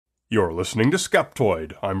You're listening to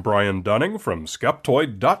Skeptoid. I'm Brian Dunning from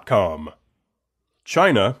Skeptoid.com.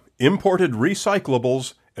 China imported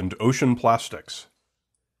recyclables and ocean plastics.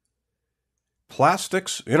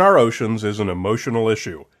 Plastics in our oceans is an emotional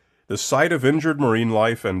issue. The sight of injured marine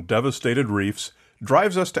life and devastated reefs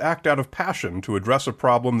drives us to act out of passion to address a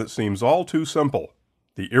problem that seems all too simple: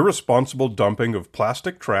 the irresponsible dumping of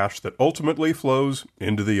plastic trash that ultimately flows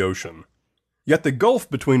into the ocean. Yet the gulf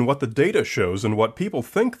between what the data shows and what people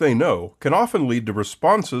think they know can often lead to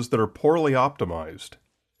responses that are poorly optimized.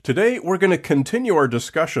 Today, we're going to continue our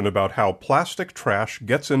discussion about how plastic trash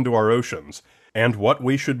gets into our oceans and what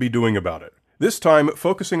we should be doing about it, this time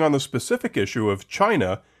focusing on the specific issue of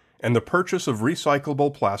China and the purchase of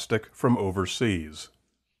recyclable plastic from overseas.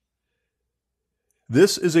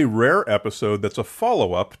 This is a rare episode that's a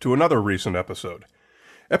follow-up to another recent episode.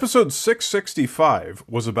 Episode 665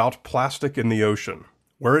 was about plastic in the ocean,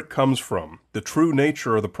 where it comes from, the true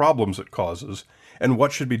nature of the problems it causes, and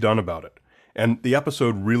what should be done about it. And the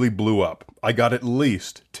episode really blew up. I got at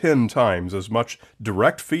least 10 times as much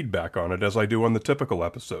direct feedback on it as I do on the typical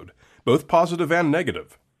episode, both positive and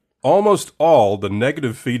negative. Almost all the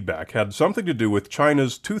negative feedback had something to do with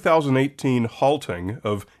China's 2018 halting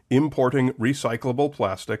of importing recyclable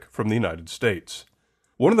plastic from the United States.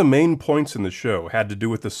 One of the main points in the show had to do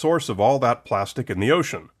with the source of all that plastic in the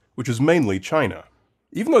ocean, which is mainly China.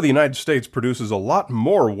 Even though the United States produces a lot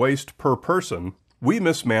more waste per person, we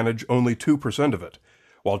mismanage only 2% of it,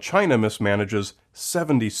 while China mismanages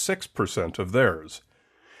 76% of theirs.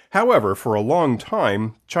 However, for a long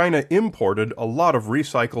time, China imported a lot of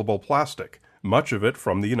recyclable plastic, much of it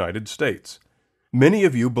from the United States. Many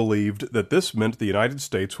of you believed that this meant the United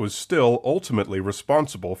States was still ultimately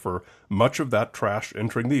responsible for much of that trash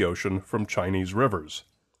entering the ocean from Chinese rivers.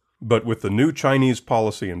 But with the new Chinese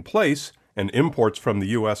policy in place and imports from the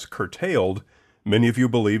U.S. curtailed, many of you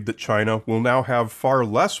believed that China will now have far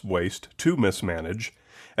less waste to mismanage,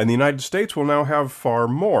 and the United States will now have far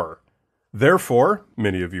more. Therefore,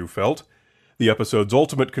 many of you felt, the episode's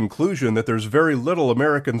ultimate conclusion that there's very little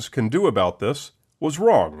Americans can do about this was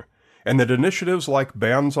wrong, and that initiatives like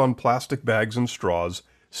bans on plastic bags and straws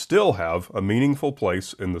still have a meaningful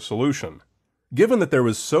place in the solution. Given that there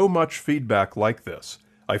was so much feedback like this,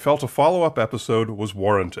 I felt a follow-up episode was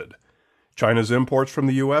warranted. China's imports from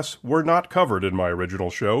the U.S. were not covered in my original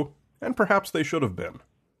show, and perhaps they should have been.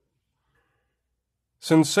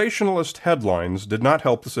 Sensationalist headlines did not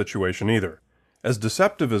help the situation either. As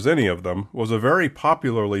deceptive as any of them was a very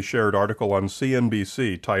popularly shared article on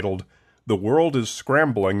CNBC titled, "The World is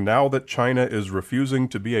Scrambling Now That China is Refusing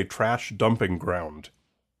to Be a Trash Dumping Ground."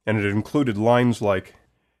 And it included lines like,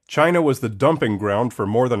 "China was the dumping ground for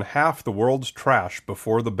more than half the world's trash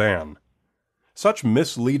before the ban." Such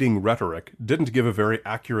misleading rhetoric didn't give a very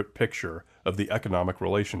accurate picture of the economic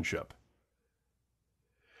relationship.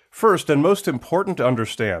 First, and most important to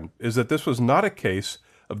understand, is that this was not a case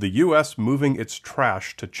of the U.S. moving its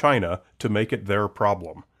trash to China to make it their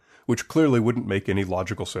problem, which clearly wouldn't make any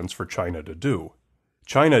logical sense for China to do.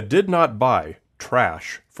 China did not buy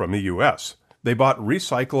trash from the U.S. They bought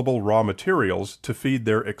recyclable raw materials to feed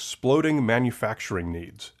their exploding manufacturing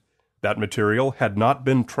needs. That material had not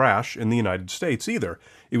been trash in the United States either.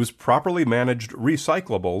 It was properly managed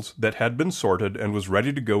recyclables that had been sorted and was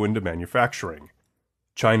ready to go into manufacturing.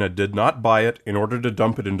 China did not buy it in order to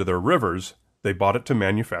dump it into their rivers. They bought it to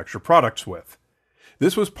manufacture products with.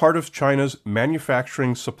 This was part of China's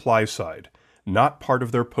manufacturing supply side, not part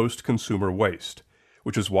of their post-consumer waste,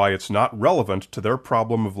 which is why it's not relevant to their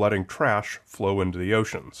problem of letting trash flow into the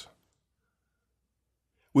oceans.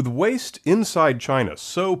 With waste inside China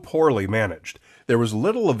so poorly managed, there was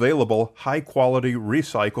little available high-quality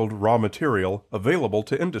recycled raw material available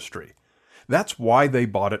to industry. That's why they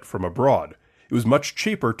bought it from abroad. It was much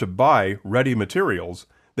cheaper to buy ready materials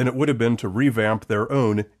than it would have been to revamp their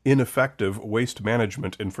own ineffective waste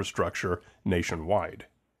management infrastructure nationwide.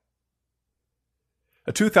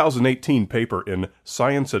 A 2018 paper in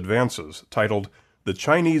Science Advances titled "The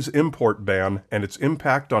Chinese Import Ban and Its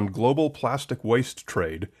Impact on Global Plastic Waste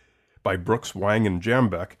Trade" by Brooks, Wang, and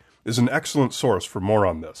Jambeck is an excellent source for more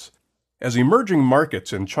on this. As emerging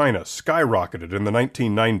markets in China skyrocketed in the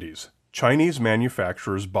 1990s, Chinese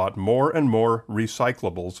manufacturers bought more and more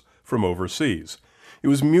recyclables from overseas. It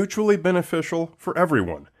was mutually beneficial for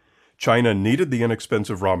everyone. China needed the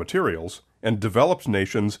inexpensive raw materials, and developed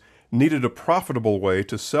nations needed a profitable way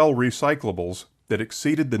to sell recyclables that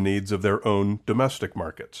exceeded the needs of their own domestic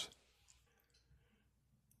markets.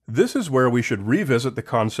 This is where we should revisit the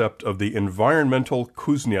concept of the environmental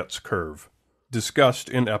Kuznets curve, discussed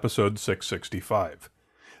in episode 665.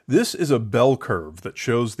 This is a bell curve that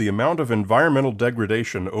shows the amount of environmental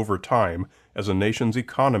degradation over time as a nation's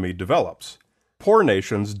economy develops. Poor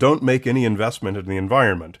nations don't make any investment in the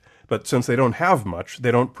environment, but since they don't have much,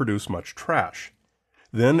 they don't produce much trash.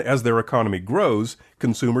 Then, as their economy grows,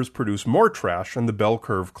 consumers produce more trash and the bell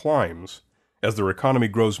curve climbs. As their economy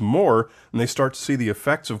grows more and they start to see the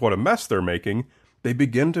effects of what a mess they're making, they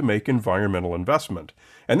begin to make environmental investment.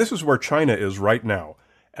 And this is where China is right now,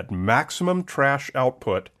 at maximum trash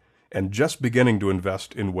output and just beginning to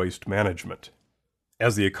invest in waste management.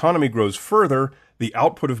 As the economy grows further, the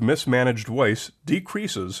output of mismanaged waste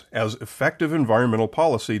decreases as effective environmental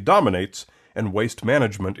policy dominates and waste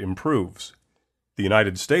management improves. The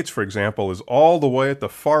United States, for example, is all the way at the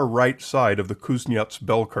far right side of the Kuznets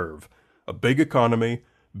bell curve. A big economy,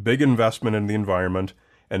 big investment in the environment,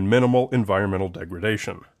 and minimal environmental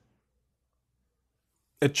degradation.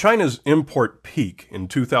 At China's import peak in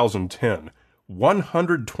 2010,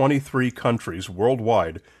 123 countries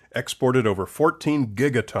worldwide exported over 14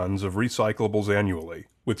 gigatons of recyclables annually,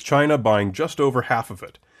 with China buying just over half of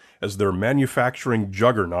it, as their manufacturing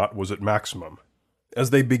juggernaut was at maximum.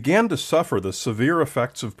 As they began to suffer the severe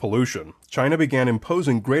effects of pollution, China began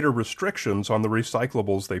imposing greater restrictions on the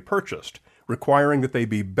recyclables they purchased, requiring that they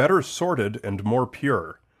be better sorted and more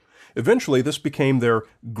pure. Eventually, this became their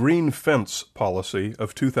green fence policy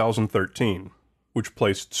of 2013, which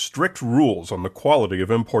placed strict rules on the quality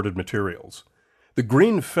of imported materials. The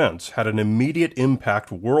green fence had an immediate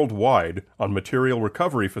impact worldwide on material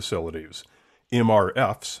recovery facilities,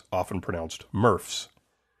 MRFs, often pronounced MRFs.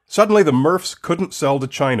 Suddenly, the MRFs couldn't sell to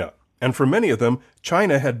China, and for many of them,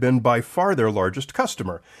 China had been by far their largest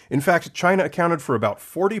customer. In fact, China accounted for about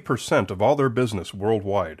 40% of all their business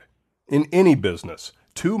worldwide. In any business,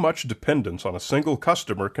 too much dependence on a single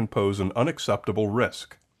customer can pose an unacceptable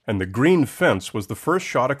risk. And the green fence was the first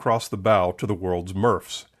shot across the bow to the world's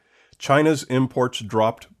MRFs. China's imports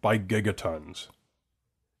dropped by gigatons.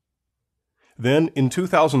 Then, in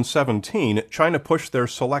 2017, China pushed their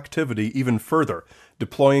selectivity even further,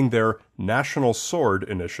 deploying their National Sword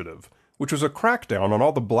initiative, which was a crackdown on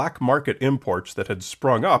all the black market imports that had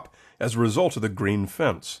sprung up as a result of the green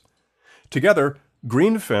fence. Together,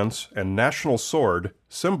 green fence and National Sword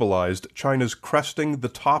symbolized China's cresting the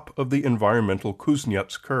top of the environmental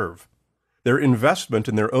Kuznets curve. Their investment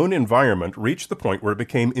in their own environment reached the point where it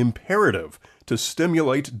became imperative to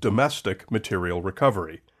stimulate domestic material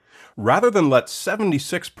recovery. Rather than let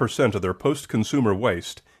 76% of their post-consumer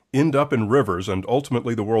waste end up in rivers and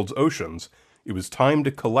ultimately the world's oceans, it was time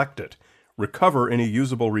to collect it, recover any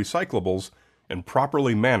usable recyclables, and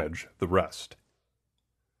properly manage the rest.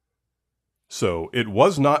 So, it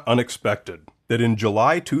was not unexpected that in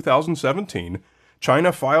July 2017,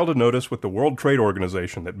 China filed a notice with the World Trade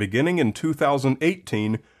Organization that beginning in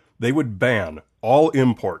 2018, they would ban all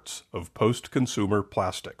imports of post-consumer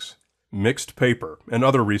plastics, mixed paper, and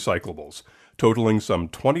other recyclables, totaling some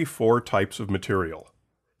 24 types of material.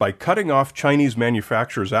 By cutting off Chinese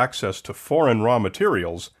manufacturers' access to foreign raw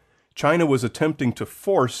materials, China was attempting to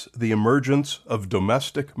force the emergence of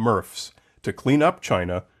domestic MRFs to clean up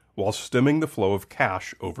China while stemming the flow of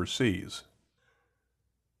cash overseas.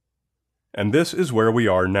 And this is where we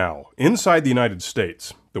are now. Inside the United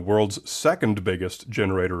States, the world's second biggest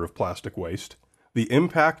generator of plastic waste, the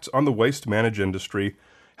impact on the waste management industry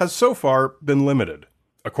has so far been limited,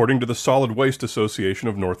 according to the Solid Waste Association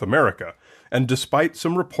of North America, and despite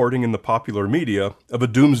some reporting in the popular media of a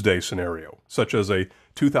doomsday scenario, such as a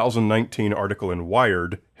 2019 article in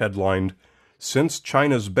Wired headlined, "Since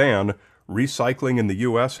China's ban, recycling in the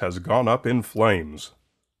U.S. has gone up in flames."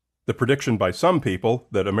 The prediction by some people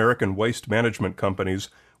that American waste management companies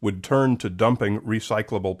would turn to dumping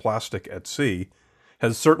recyclable plastic at sea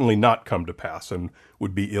has certainly not come to pass and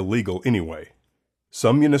would be illegal anyway.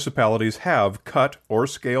 Some municipalities have cut or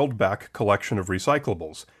scaled back collection of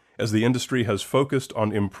recyclables, as the industry has focused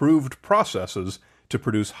on improved processes to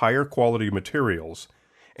produce higher quality materials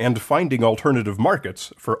and finding alternative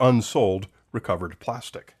markets for unsold recovered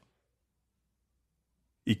plastic.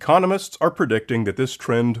 Economists are predicting that this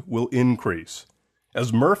trend will increase.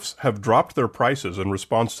 As MRFs have dropped their prices in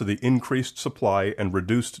response to the increased supply and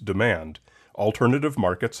reduced demand, alternative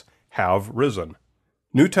markets have risen.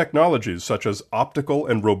 New technologies such as optical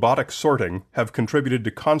and robotic sorting have contributed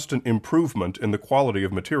to constant improvement in the quality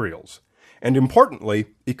of materials. And importantly,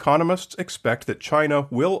 economists expect that China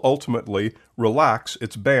will ultimately relax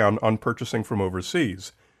its ban on purchasing from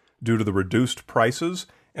overseas due to the reduced prices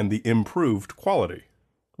and the improved quality.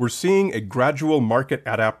 We're seeing a gradual market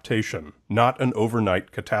adaptation, not an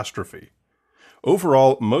overnight catastrophe.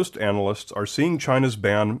 Overall, most analysts are seeing China's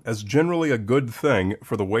ban as generally a good thing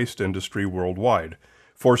for the waste industry worldwide,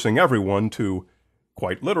 forcing everyone to,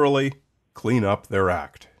 quite literally, clean up their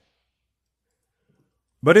act.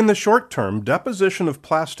 But in the short term, deposition of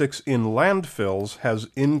plastics in landfills has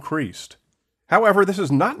increased. However, this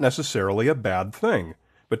is not necessarily a bad thing.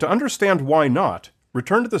 But to understand why not,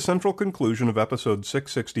 return to the central conclusion of episode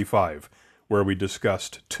 665, where we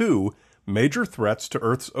discussed two major threats to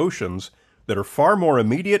Earth's oceans that are far more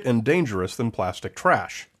immediate and dangerous than plastic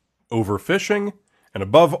trash: overfishing, and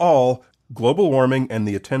above all, global warming and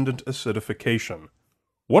the attendant acidification.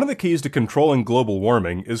 One of the keys to controlling global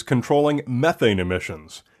warming is controlling methane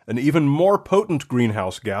emissions, an even more potent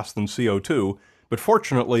greenhouse gas than CO2, but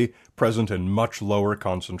fortunately present in much lower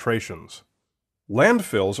concentrations.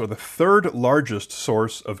 Landfills are the third largest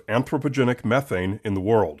source of anthropogenic methane in the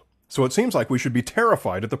world, so it seems like we should be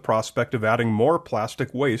terrified at the prospect of adding more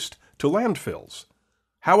plastic waste to landfills.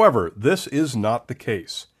 However, this is not the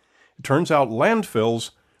case. It turns out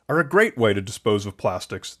landfills are a great way to dispose of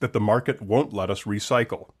plastics that the market won't let us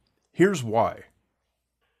recycle. Here's why.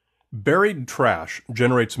 Buried trash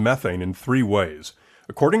generates methane in three ways.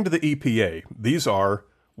 According to the EPA, these are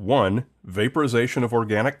 1. Vaporization of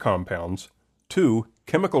organic compounds, 2.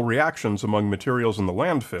 Chemical reactions among materials in the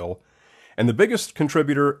landfill, and the biggest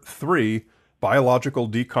contributor, 3. Biological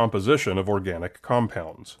decomposition of organic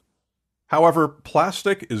compounds. However,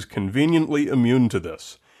 plastic is conveniently immune to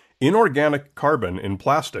this. Inorganic carbon in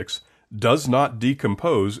plastics does not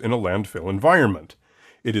decompose in a landfill environment.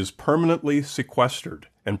 It is permanently sequestered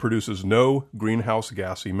and produces no greenhouse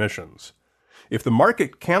gas emissions. If the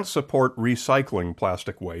market can't support recycling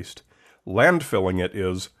plastic waste, landfilling it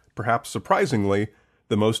is, perhaps surprisingly,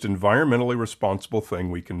 the most environmentally responsible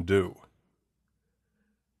thing we can do.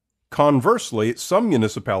 Conversely, some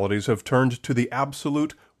municipalities have turned to the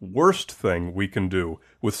absolute worst thing we can do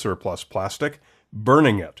with surplus plastic: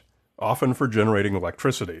 burning it, often for generating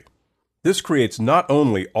electricity. This creates not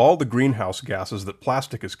only all the greenhouse gases that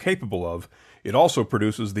plastic is capable of, it also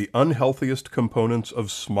produces the unhealthiest components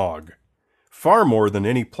of smog. Far more than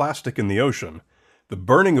any plastic in the ocean, the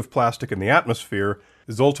burning of plastic in the atmosphere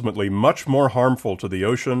is ultimately much more harmful to the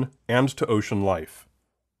ocean and to ocean life.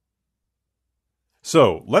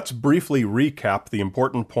 So, let's briefly recap the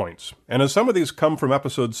important points, and as some of these come from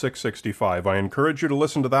episode 665, I encourage you to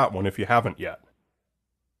listen to that one if you haven't yet.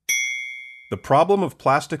 The problem of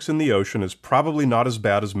plastics in the ocean is probably not as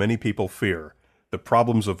bad as many people fear. The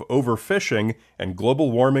problems of overfishing and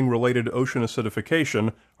global warming-related ocean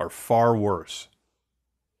acidification are far worse.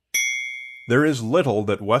 There is little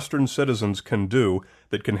that Western citizens can do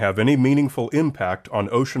that can have any meaningful impact on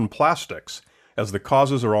ocean plastics, as the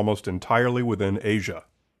causes are almost entirely within Asia.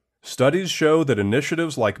 Studies show that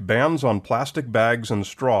initiatives like bans on plastic bags and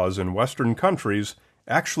straws in Western countries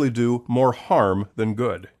actually do more harm than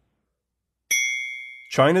good.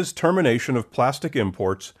 China's termination of plastic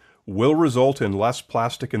imports will result in less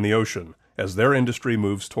plastic in the ocean as their industry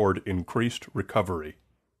moves toward increased recovery.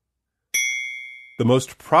 The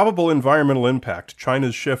most probable environmental impact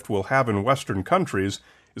China's shift will have in Western countries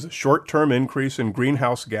is a short-term increase in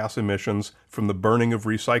greenhouse gas emissions from the burning of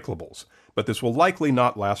recyclables, but this will likely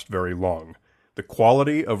not last very long. The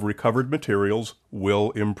quality of recovered materials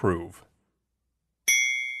will improve.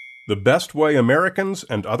 The best way Americans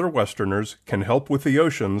and other Westerners can help with the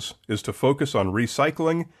oceans is to focus on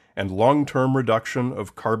recycling and long-term reduction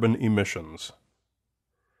of carbon emissions.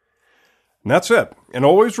 And that's it. And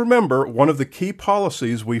always remember, one of the key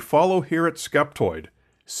policies we follow here at Skeptoid: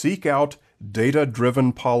 seek out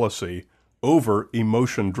data-driven policy over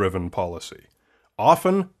emotion-driven policy.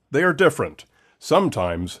 Often, they are different.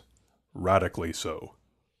 Sometimes, radically so.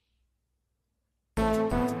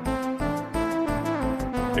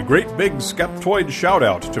 A great big Skeptoid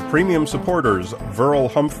shout-out to premium supporters Verl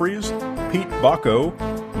Humphreys, Pete Bacco,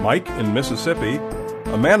 Mike in Mississippi,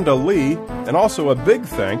 Amanda Lee, and also a big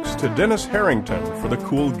thanks to Dennis Harrington for the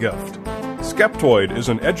cool gift. Skeptoid is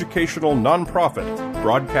an educational nonprofit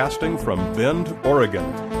broadcasting from Bend, Oregon,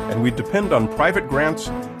 and we depend on private grants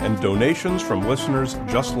and donations from listeners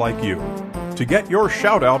just like you. To get your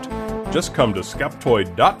shout-out, just come to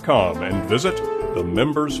Skeptoid.com and visit the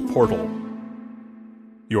Members Portal.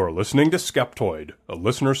 You're listening to Skeptoid, a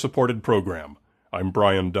listener-supported program. I'm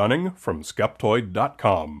Brian Dunning from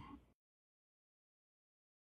Skeptoid.com.